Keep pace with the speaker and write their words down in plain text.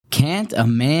Can't a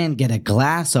man get a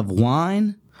glass of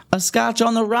wine? A Scotch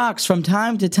on the rocks from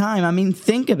time to time. I mean,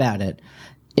 think about it.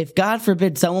 If God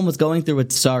forbid someone was going through a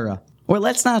tzara, or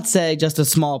let's not say just a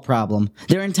small problem,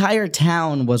 their entire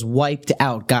town was wiped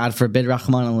out, God forbid,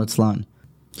 Rahman al-Islam.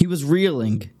 He was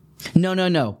reeling.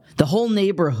 No. The whole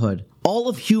neighborhood, all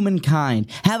of humankind,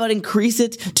 how about increase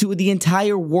it to the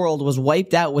entire world was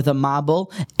wiped out with a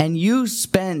mabul, and you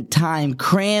spent time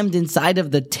crammed inside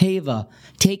of the teva,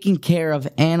 taking care of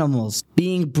animals,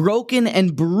 being broken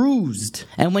and bruised.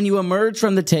 And when you emerge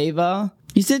from the teva,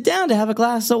 you sit down to have a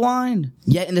glass of wine.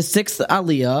 Yet in the 6th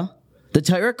aliyah, the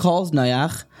Torah calls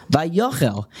Noach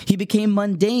Vayochel. He became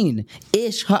mundane.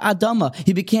 Ish ha'adama.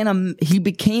 He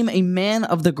became a man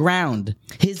of the ground.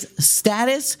 His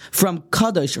status from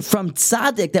Kadosh, from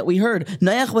Tzaddik that we heard,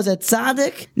 Noach was a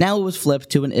Tzaddik, now it was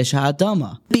flipped to an Ish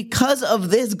ha'adama. Because of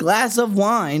this glass of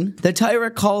wine, the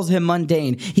Torah calls him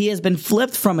mundane. He has been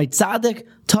flipped from a Tzaddik,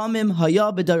 Tamim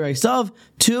Haya B'Daraisav,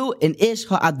 to an Ish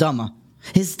ha'adama.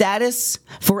 His status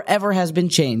forever has been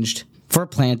changed for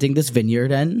planting this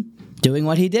vineyard and doing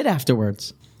what he did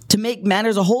afterwards. To make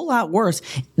matters a whole lot worse,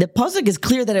 the pasuk is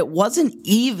clear that it wasn't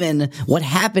even what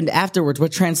happened afterwards,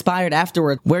 what transpired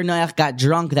afterwards, where Noach got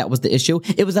drunk, that was the issue.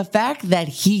 It was the fact that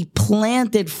he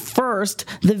planted first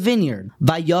the vineyard.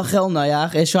 Vayochel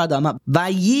Noach ish ha'adama,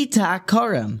 vayita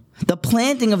karem. The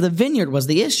planting of the vineyard was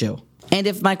the issue. And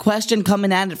if my question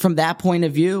coming at it from that point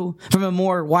of view, from a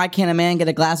more, why can't a man get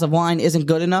a glass of wine, isn't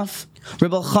good enough,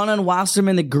 Rebbe Chanan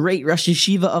Wasserman, the great Rosh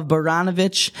Yeshiva of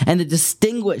Baranovich, and the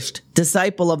distinguished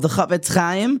disciple of the Chavetz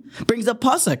Chaim, brings a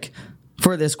pasuk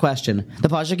for this question. The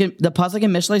pasuk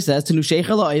in Mishlei says, "To Nusheicha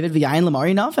lo'ovid v'yayin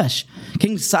l'mari nafesh."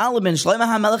 King Solomon, Shlomo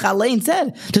HaMelech Alein,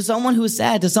 said, to someone who is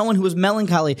sad, to someone who is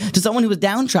melancholy, to someone who is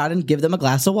downtrodden, give them a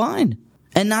glass of wine.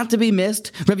 And not to be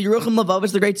missed, Rabbi Yerucham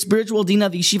Levovitch, the great spiritual dean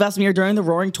of Yeshivas Mir during the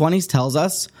Roaring Twenties, tells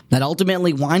us that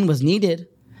ultimately wine was needed.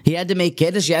 He had to make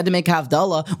Kiddush, he had to make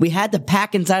Havdalah, we had to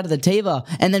pack inside of the Teva,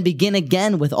 and then begin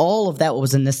again with all of that what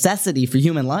was a necessity for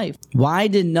human life. Why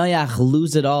did Noach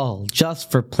lose it all just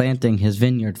for planting his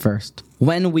vineyard first?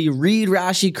 When we read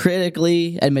Rashi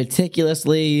critically and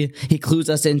meticulously, he clues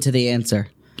us into the answer.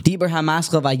 Dibur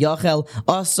hamaschal vayochel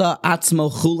asa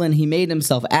atzmo chulin. He made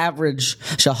himself average.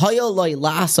 Shahoyo loy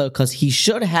laso, because he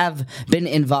should have been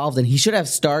involved and he should have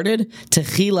started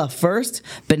techila first,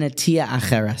 benetia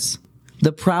acheres.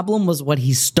 The problem was what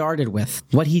he started with,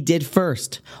 what he did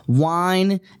first.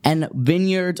 Wine and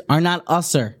vineyards are not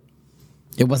usser.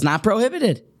 It was not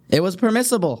prohibited. It was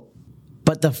permissible.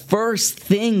 But the first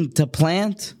thing to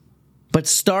plant, but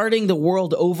starting the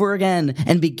world over again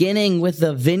and beginning with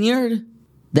the vineyard,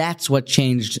 that's what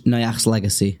changed Noach's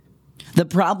legacy. The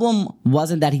problem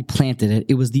wasn't that he planted it,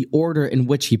 it was the order in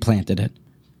which he planted it.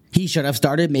 He should have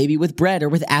started maybe with bread or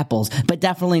with apples, but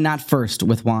definitely not first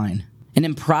with wine. An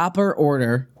improper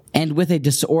order and with a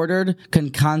disordered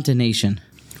concatenation.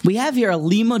 We have here a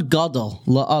limud gadol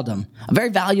la'adam, a very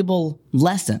valuable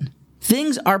lesson.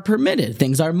 Things are permitted,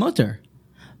 things are mutter.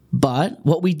 But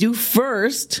what we do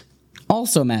first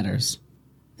also matters.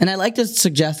 And I like to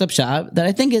suggest a pshat that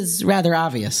I think is rather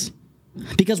obvious.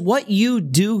 Because what you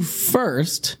do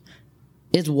first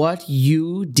is what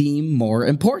you deem more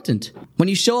important. When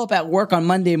you show up at work on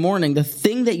Monday morning, the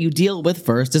thing that you deal with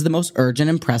first is the most urgent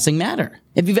and pressing matter.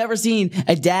 If you've ever seen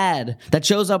a dad that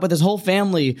shows up with his whole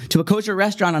family to a kosher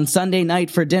restaurant on Sunday night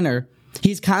for dinner,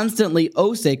 he's constantly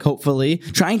osek, hopefully,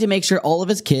 trying to make sure all of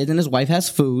his kids and his wife has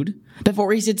food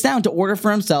before he sits down to order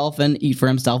for himself and eat for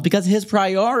himself, because his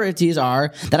priorities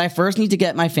are that I first need to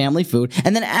get my family food,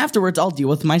 and then afterwards I'll deal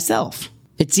with myself.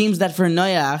 It seems that for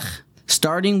Noach,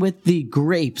 starting with the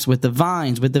grapes, with the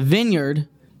vines, with the vineyard,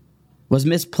 was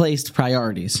misplaced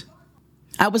priorities.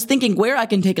 I was thinking where I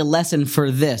can take a lesson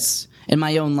for this in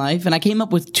my own life, and I came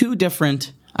up with two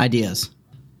different ideas.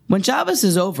 When Shabbos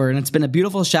is over, and it's been a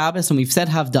beautiful Shabbos, and we've said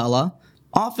Havdalah,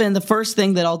 often the first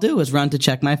thing that I'll do is run to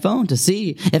check my phone to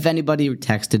see if anybody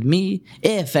texted me,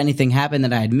 if anything happened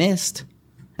that I had missed.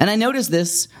 And I noticed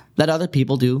this, that other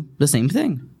people do the same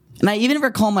thing. And I even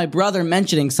recall my brother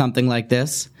mentioning something like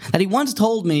this, that he once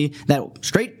told me that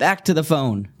straight back to the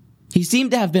phone. He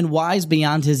seemed to have been wise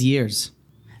beyond his years.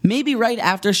 Maybe right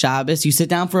after Shabbos, you sit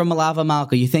down for a malava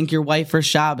malka, you thank your wife for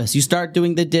Shabbos, you start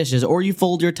doing the dishes, or you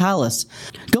fold your talis.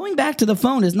 Going back to the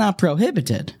phone is not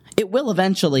prohibited. It will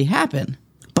eventually happen.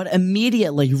 But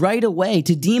immediately, right away,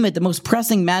 to deem it the most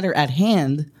pressing matter at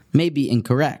hand may be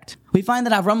incorrect. We find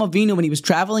that Avram Avinu, when he was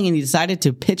traveling and he decided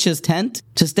to pitch his tent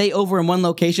to stay over in one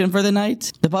location for the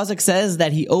night, the pasuk says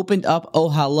that he opened up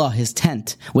ohalah, his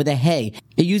tent, with a hay.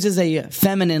 It uses a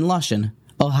feminine lashon,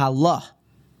 ohalah.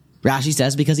 Rashi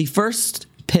says because he first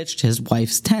pitched his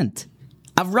wife's tent.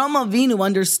 Avram Avinu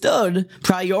understood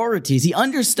priorities. He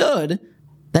understood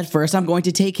that first I'm going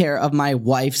to take care of my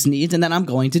wife's needs and then I'm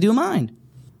going to do mine.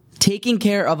 Taking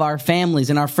care of our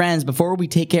families and our friends before we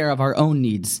take care of our own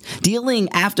needs. Dealing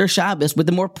after Shabbos with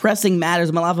the more pressing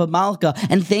matters, Malav Malka,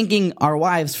 and thanking our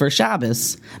wives for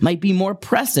Shabbos might be more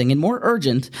pressing and more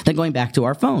urgent than going back to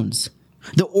our phones.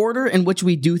 The order in which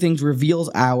we do things reveals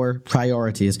our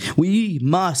priorities. We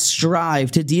must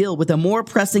strive to deal with the more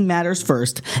pressing matters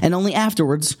first, and only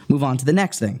afterwards move on to the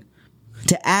next thing.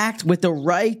 To act with the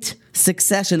right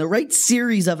succession, the right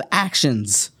series of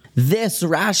actions. This,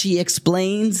 Rashi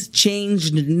explains,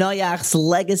 changed Noach's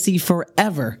legacy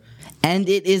forever. And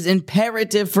it is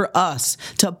imperative for us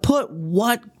to put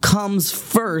what comes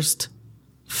first.